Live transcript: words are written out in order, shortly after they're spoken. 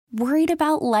Worried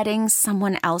about letting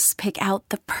someone else pick out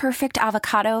the perfect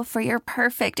avocado for your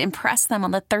perfect impress them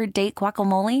on the third date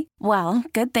guacamole? Well,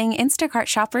 good thing Instacart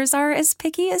shoppers are as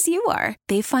picky as you are.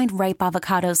 They find ripe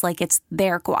avocados like it's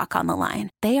their guac on the line.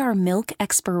 They are milk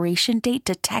expiration date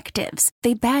detectives.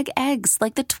 They bag eggs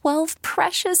like the 12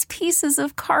 precious pieces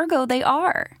of cargo they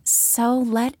are. So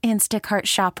let Instacart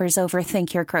shoppers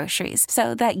overthink your groceries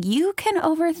so that you can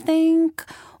overthink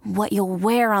what you'll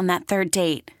wear on that third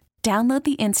date. Download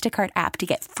the Instacart app to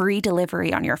get free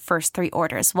delivery on your first 3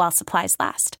 orders while supplies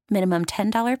last. Minimum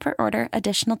 $10 per order.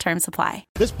 Additional terms apply.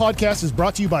 This podcast is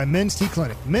brought to you by Men's T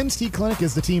Clinic. Men's T Clinic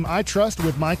is the team I trust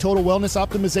with my total wellness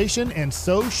optimization, and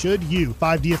so should you.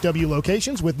 5 DFW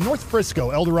locations with North Frisco,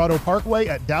 El Dorado Parkway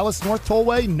at Dallas North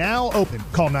Tollway now open.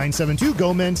 Call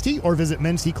 972-GO-MEN'S-T or visit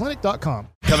mensteclinic.com.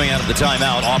 Coming out of the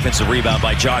timeout, offensive rebound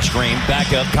by Josh Green.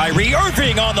 Back up, Kyrie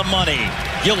Irving on the money.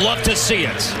 You love to see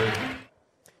it.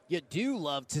 You do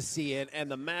love to see it,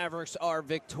 and the Mavericks are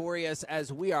victorious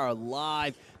as we are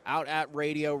live out at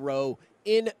Radio Row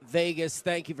in Vegas.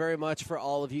 Thank you very much for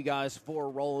all of you guys for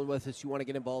rolling with us. You want to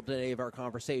get involved in any of our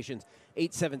conversations,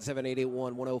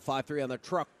 877-881-1053 on the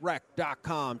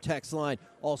truckwreck.com text line.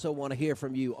 Also want to hear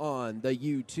from you on the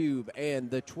YouTube and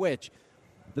the Twitch.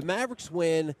 The Mavericks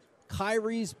win,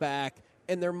 Kyrie's back,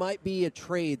 and there might be a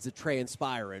trades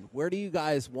transpiring. Where do you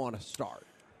guys want to start?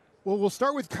 Well, we'll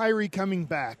start with Kyrie coming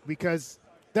back because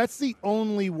that's the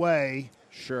only way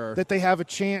that they have a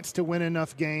chance to win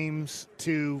enough games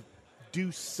to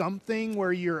do something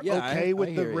where you're okay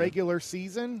with the regular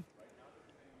season.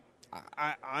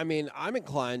 I mean, I'm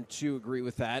inclined to agree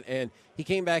with that. And he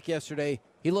came back yesterday.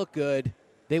 He looked good.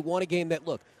 They won a game that,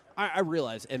 look, I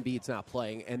realize Embiid's not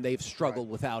playing, and they've struggled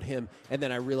without him. And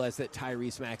then I realized that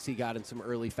Tyrese Maxey got in some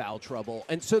early foul trouble.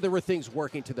 And so there were things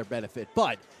working to their benefit.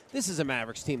 But this is a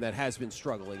Mavericks team that has been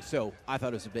struggling, so I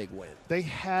thought it was a big win. They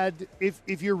had,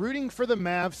 if you're rooting for the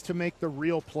Mavs to make the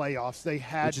real playoffs, they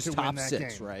had to win that top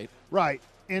 6, game. Right? Right.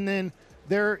 And then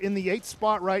they're in the 8th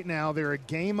spot right now. They're a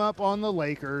game up on the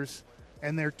Lakers,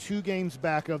 and they're 2 games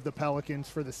back of the Pelicans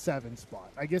for the 7th spot.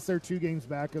 I guess they're 2 games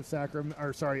back of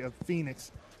of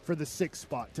Phoenix for the 6th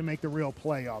spot to make the real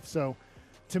playoffs. So,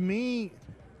 to me,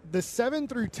 the 7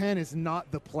 through 10 is not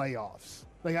the playoffs.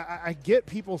 Like, I get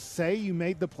people say you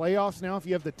made the playoffs now if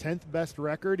you have the 10th best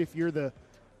record, if you're the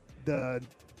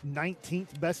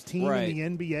 19th best team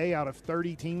in the NBA out of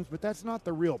 30 teams, but that's not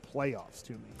the real playoffs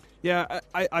to me. Yeah,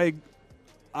 I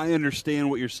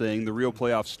understand what you're saying. The real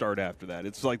playoffs start after that.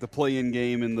 It's like the play-in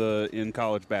game in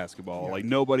college basketball. Yeah. Like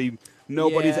nobody's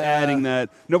adding that.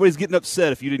 Nobody's getting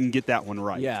upset if you didn't get that one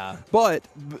right. Yeah. But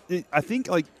I think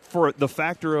like for the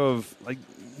factor of like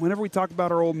whenever we talk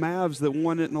about our old Mavs that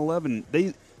won it in 11,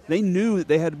 they knew that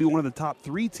they had to be one of the top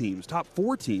 3 teams, top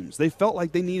 4 teams. They felt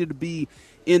like they needed to be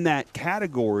in that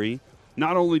category.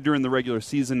 Not only during the regular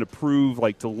season to prove,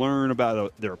 like to learn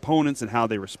about their opponents and how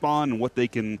they respond and what they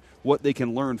can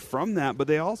learn from that, but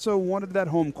they also wanted that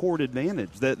home court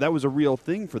advantage. That was a real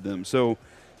thing for them. So,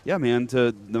 yeah, man,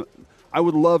 I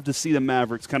would love to see the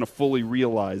Mavericks kind of fully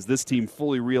realize, this team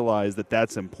fully realize that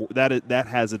that's important. That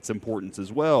has its importance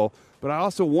as well. But I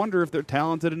also wonder if they're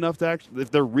talented enough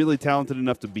if they're really talented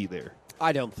enough to be there.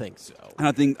 I don't think so. And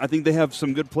I think they have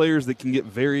some good players that can get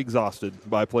very exhausted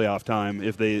by playoff time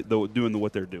if they're doing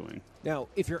what they're doing. Now,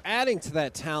 if you're adding to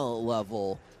that talent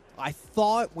level, I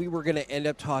thought we were going to end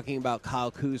up talking about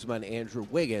Kyle Kuzma and Andrew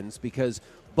Wiggins because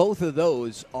both of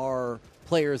those are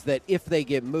players that if they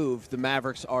get moved, the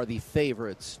Mavericks are the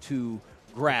favorites to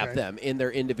grab them in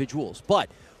their individuals. But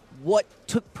what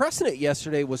took precedent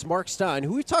yesterday was Mark Stein,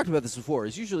 who we've talked about this before,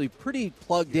 is usually pretty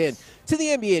plugged in to the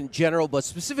NBA in general, but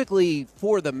specifically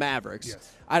for the Mavericks.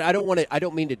 Yes. I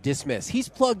don't mean to dismiss. He's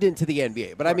plugged into the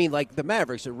NBA, but I mean like the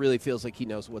Mavericks, it really feels like he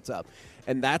knows what's up.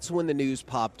 And that's when the news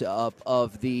popped up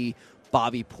of the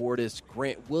Bobby Portis,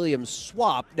 Grant Williams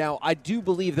swap. Now, I do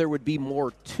believe there would be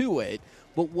more to it,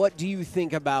 but what do you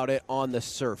think about it on the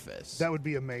surface? That would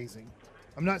be amazing.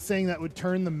 I'm not saying that would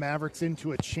turn the Mavericks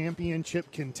into a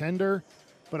championship contender,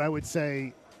 but I would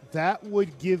say that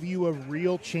would give you a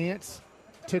real chance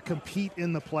to compete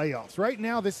in the playoffs. Right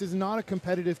now, this is not a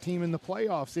competitive team in the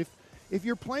playoffs. If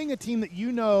you're playing a team that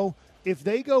you know, if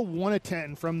they go 1 of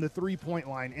 10 from the three-point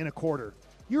line in a quarter,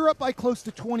 you're up by close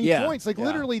to 20 points.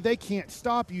 Literally, they can't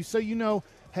stop you. So you know,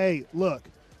 hey, look,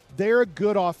 they're a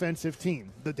good offensive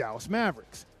team, the Dallas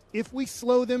Mavericks. If we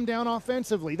slow them down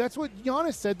offensively, that's what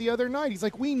Giannis said the other night. He's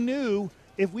like, we knew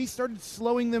if we started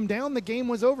slowing them down, the game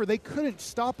was over. They couldn't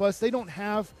stop us. They do not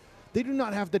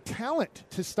have the talent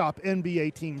to stop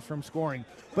NBA teams from scoring,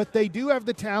 but they do have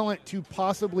the talent to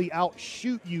possibly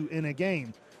outshoot you in a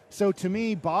game. So to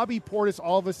me, Bobby Portis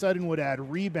all of a sudden would add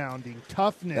rebounding,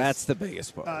 toughness. That's the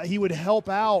biggest part. He would help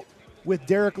out with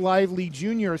Derek Lively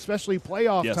Jr., especially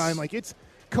playoff time. Like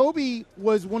Kobe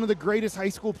was one of the greatest high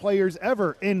school players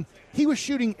ever, and he was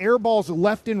shooting air balls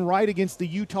left and right against the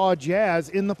Utah Jazz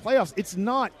in the playoffs. It's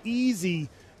not easy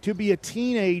to be a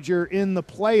teenager in the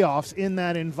playoffs in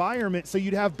that environment. So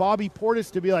you'd have Bobby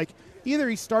Portis to be like, either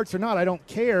he starts or not, I don't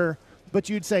care. But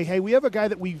you'd say, hey, we have a guy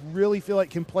that we really feel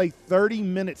like can play 30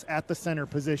 minutes at the center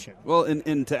position. Well,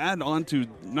 and to add on to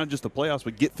not just the playoffs,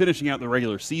 but finishing out the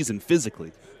regular season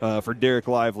physically for Derek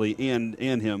Lively and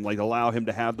him, like allow him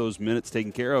to have those minutes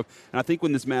taken care of. And I think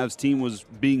when this Mavs team was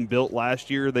being built last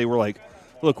year, they were like,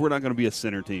 look, we're not going to be a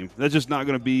center team. That's just not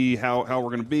going to be how we're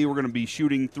going to be. We're going to be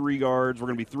shooting 3 guards. We're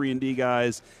going to be 3-and-D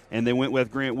guys. And they went with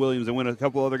Grant Williams. They went with a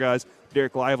couple other guys.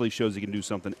 Derek Lively shows he can do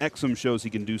something. Exum shows he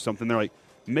can do something. They're like,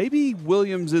 maybe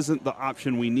Williams isn't the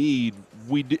option we need.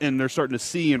 And they're starting to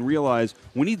see and realize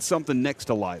we need something next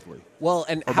to Lively. Well,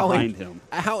 and behind him.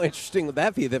 How interesting would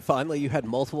that be that finally you had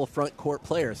multiple front court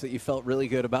players that you felt really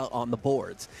good about on the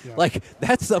boards? Yeah. Like,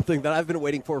 that's something that I've been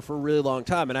waiting for a really long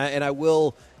time. And I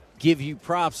will give you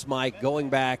props, Mike, going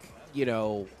back,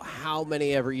 how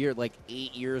many every year, like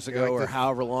 8 years ago or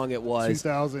however long it was.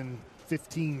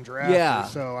 2015 draft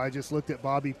or so. I just looked at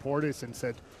Bobby Portis and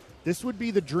said, this would be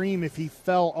the dream if he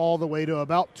fell all the way to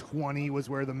about 20 was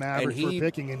where the Mavericks were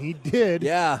picking, and he did.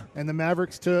 Yeah. And the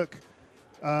Mavericks took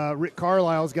Rick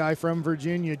Carlisle's guy from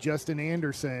Virginia, Justin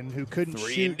Anderson, who couldn't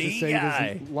shoot to save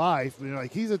his life.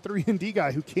 He's a 3-and-D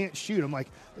guy who can't shoot. I'm like,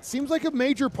 it seems like a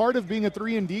major part of being a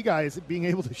 3-and-D guy is being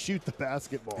able to shoot the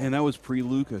basketball. And that was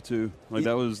pre-Luka, too.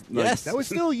 That was that was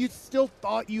still, you still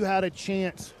thought you had a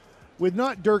chance with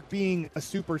not Dirk being a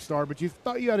superstar, but you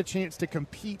thought you had a chance to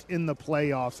compete in the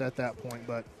playoffs at that point.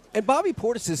 And Bobby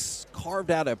Portis has carved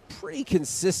out a pretty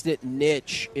consistent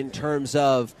niche in terms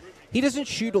of he doesn't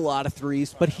shoot a lot of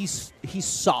threes, but he's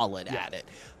solid at it.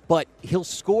 But he'll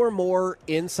score more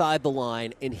inside the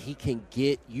line, and he can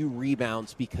get you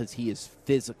rebounds because he is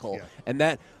physical. Yeah. And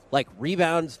that,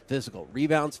 rebounds, physical.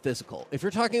 If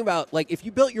you're talking about, if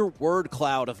you built your word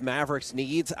cloud of Mavericks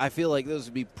needs, I feel like those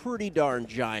would be pretty darn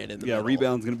giant in the middle. Yeah,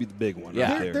 rebound's going to be the big one.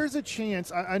 Yeah. There's a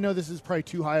chance, I know this is probably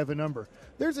too high of a number,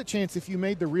 there's a chance if you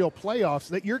made the real playoffs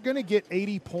that you're going to get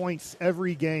 80 points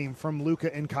every game from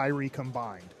Luka and Kyrie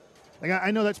combined.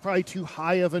 I know that's probably too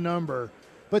high of a number,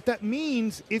 but that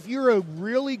means if you're a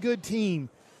really good team,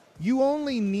 you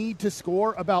only need to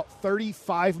score about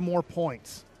 35 more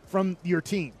points from your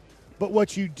team. But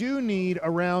what you do need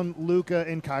around Luka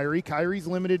and Kyrie's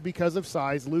limited because of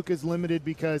size. Luka's limited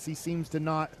because he seems to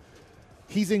not –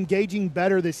 he's engaging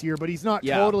better this year, but he's not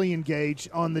totally engaged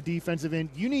on the defensive end.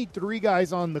 You need 3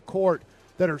 guys on the court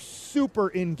that are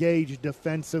super engaged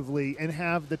defensively and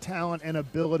have the talent and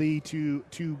ability to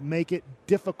make it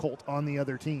difficult on the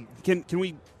other team. Can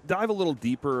we dive a little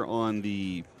deeper on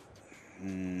the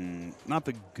not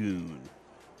the goon,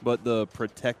 but the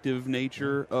protective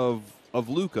nature of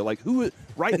Luka? Who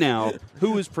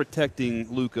is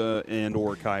protecting Luka and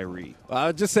or Kyrie? Well, I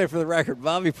would just say for the record,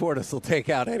 Bobby Portis will take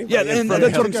out anybody. Yeah, and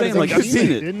that's what I'm saying. I've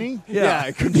seen it, didn't he? Yeah,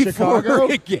 it could be Chicago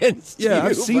against you. Yeah,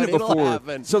 I've seen it before.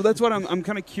 Happen. So that's what I'm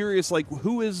kind of curious.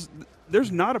 Who is?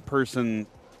 There's not a person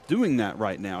doing that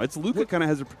right now. It's Luka kind of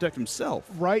has to protect himself.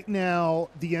 Right now,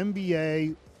 the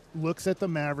NBA looks at the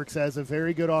Mavericks as a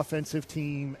very good offensive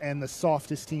team and the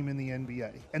softest team in the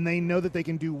NBA. And they know that they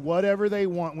can do whatever they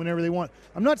want whenever they want.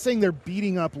 I'm not saying they're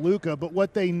beating up Luka, but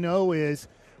what they know is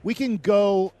we can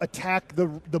go attack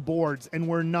the boards and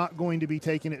we're not going to be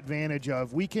taken advantage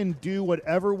of. We can do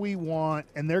whatever we want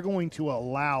and they're going to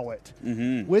allow it.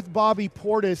 Mm-hmm. With Bobby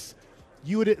Portis,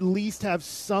 you would at least have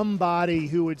somebody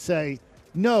who would say,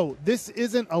 no, this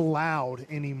isn't allowed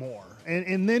anymore.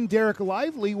 And then Derek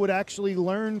Lively would actually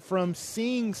learn from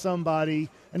seeing somebody,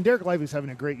 and Derek Lively's having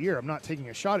a great year. I'm not taking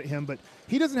a shot at him, but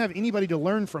he doesn't have anybody to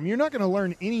learn from. You're not going to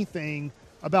learn anything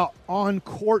about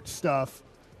on-court stuff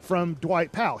from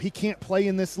Dwight Powell. He can't play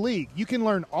in this league. You can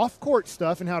learn off-court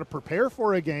stuff and how to prepare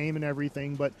for a game and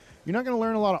everything, but you're not going to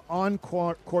learn a lot of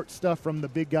on-court stuff from the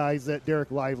big guys that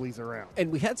Derek Lively's around.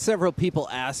 And we had several people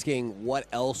asking what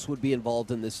else would be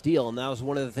involved in this deal, and that was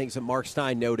one of the things that Mark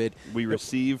Stein noted. We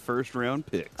receive first-round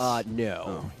picks.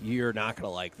 You're not going to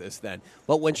like this then.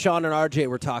 But when Sean and RJ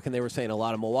were talking, they were saying a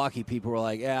lot of Milwaukee people were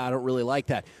like, yeah, I don't really like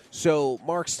that. So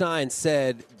Mark Stein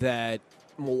said that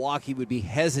Milwaukee would be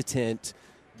hesitant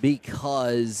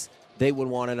because they would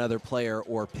want another player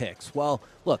or picks. Well,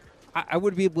 look, I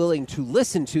would be willing to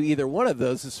listen to either one of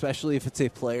those, especially if it's a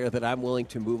player that I'm willing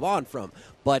to move on from.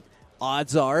 But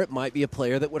odds are it might be a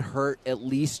player that would hurt at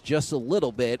least just a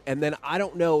little bit. And then I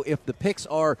don't know if the picks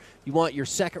are you want your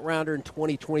second rounder in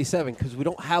 2027 because we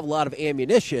don't have a lot of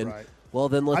ammunition. Right. Well,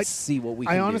 then let's see what we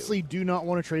can do. I honestly do not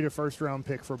want to trade a first-round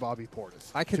pick for Bobby Portis.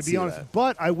 I can be honest, that.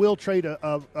 But I will trade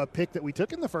a pick that we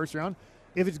took in the first round.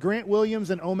 If it's Grant Williams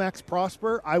and Omax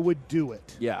Prosper, I would do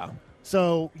it. Yeah.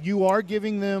 So you are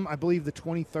giving them, I believe, the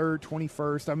 23rd,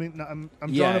 21st. I mean, I'm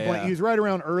drawing a blank. He was right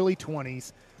around early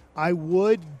 20s. I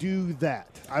would do that.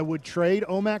 I would trade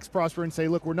Omax Prosper and say,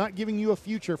 look, we're not giving you a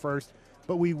future first,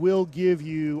 but we will give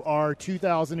you our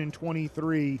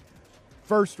 2023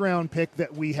 first-round pick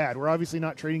that we had. We're obviously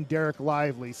not trading Derek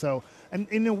Lively. So, and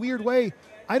in a weird way,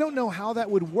 I don't know how that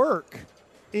would work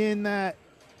in that.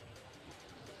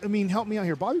 I mean, help me out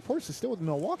here. Bobby Portis is still with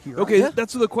Milwaukee, right? Okay,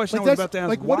 that's the question I was about to ask.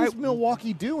 Like, what is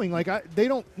Milwaukee doing? Like, they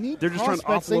don't need They're just trying to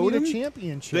offload they need him? a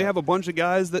championship. They have a bunch of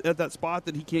guys at that spot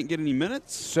that he can't get any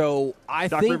minutes. So I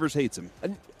Doc think Rivers hates him.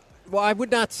 Well, I would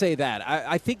not say that.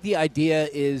 I think the idea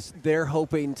is they're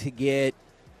hoping to get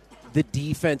the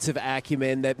defensive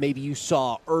acumen that maybe you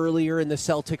saw earlier in the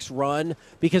Celtics run.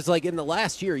 Because, like, in the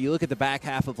last year, you look at the back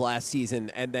half of last season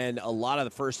and then a lot of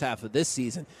the first half of this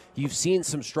season, you've seen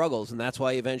some struggles, and that's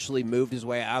why he eventually moved his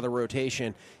way out of the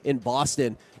rotation in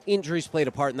Boston. Injuries played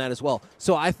a part in that as well.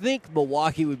 So I think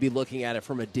Milwaukee would be looking at it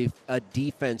from a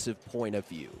defensive point of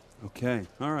view. Okay.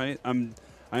 All right.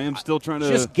 I am still trying to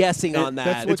just guessing on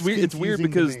that. That's It's weird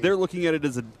because me. they're looking at it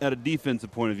as at a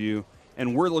defensive point of view,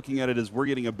 and we're looking at it as we're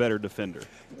getting a better defender.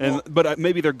 And but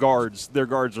maybe their guards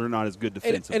are not as good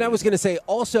defensively. And I was going to say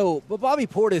also, but Bobby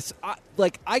Portis,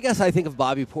 I guess I think of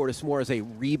Bobby Portis more as a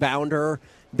rebounder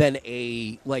than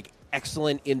a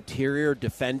excellent interior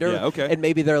defender. Yeah, okay. And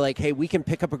maybe they're like, hey, we can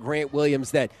pick up a Grant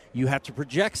Williams that you have to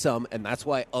project some, and that's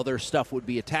why other stuff would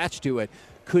be attached to it.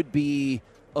 Could be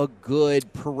a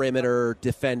good perimeter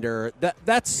defender.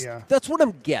 That's what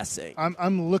I'm guessing.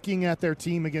 I'm looking at their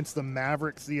team against the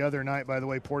Mavericks the other night. By the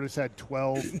way, Portis had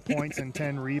 12 points and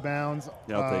 10 rebounds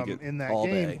I'll take it. in that All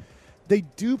game. day. They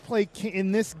do play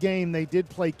in this game. They did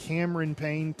play Cameron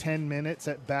Payne 10 minutes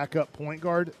at backup point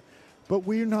guard, but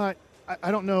we're not.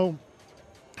 I don't know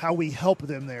how we help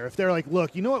them there. If they're like,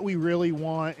 look, you know what we really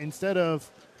want instead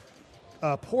of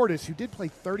Portis, who did play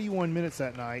 31 minutes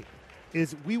that night,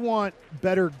 is we want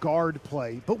better guard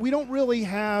play, but we don't really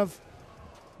have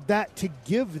that to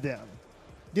give them.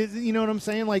 You know what I'm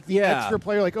saying? Like the extra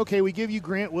player, like, okay, we give you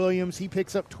Grant Williams. He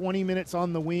picks up 20 minutes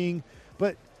on the wing,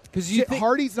 but because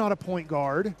Hardy's not a point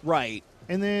guard. Right.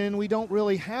 And then we don't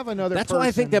really have another That's why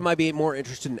I think they might be more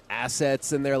interested in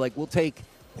assets, and they're like, we'll take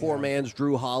poor man's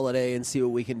Drew Holiday and see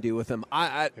what we can do with him.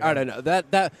 I don't know.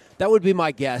 That would be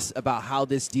my guess about how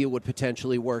this deal would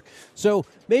potentially work. So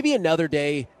maybe another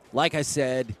day. Like I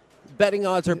said, betting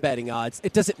odds are betting odds.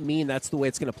 It doesn't mean that's the way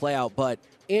it's going to play out, but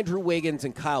Andrew Wiggins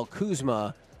and Kyle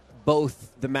Kuzma,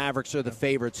 both the Mavericks are the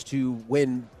favorites to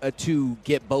win, to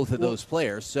get both of those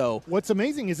players. So what's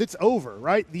amazing is it's over,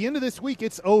 right? The end of this week,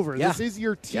 it's over. Yeah. This is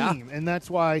your team, and that's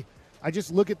why I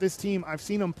just look at this team. I've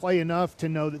seen them play enough to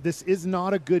know that this is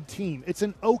not a good team. It's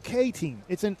an okay team.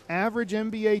 It's an average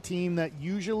NBA team that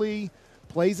usually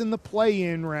plays in the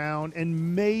play-in round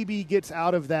and maybe gets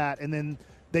out of that, and then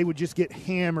they would just get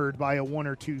hammered by a 1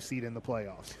 or 2 seed in the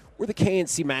playoffs. We're the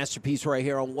KNC Masterpiece right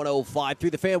here on 105 through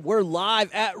the Fan. We're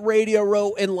live at Radio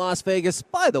Row in Las Vegas.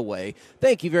 By the way,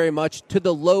 thank you very much to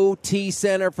the Low T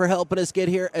Center for helping us get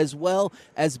here, as well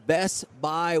as Best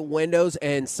Buy Windows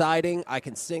and Siding. I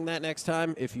can sing that next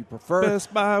time if you prefer.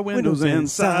 Best Buy Windows and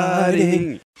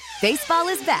Siding. Baseball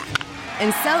is back,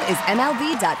 and so is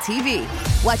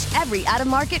MLB.tv. Watch every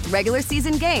out-of-market regular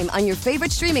season game on your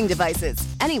favorite streaming devices,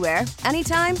 anywhere,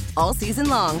 anytime, all season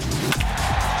long.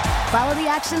 Follow the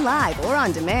action live or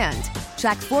on demand.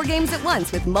 Track 4 games at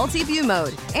once with multi-view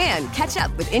mode and catch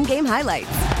up with in-game highlights.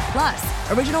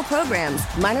 Plus, original programs,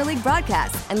 minor league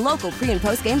broadcasts, and local pre- and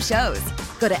post-game shows.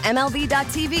 Go to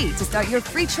MLB.tv to start your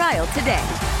free trial today.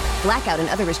 Blackout and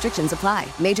other restrictions apply.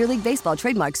 Major League Baseball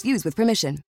trademarks used with permission.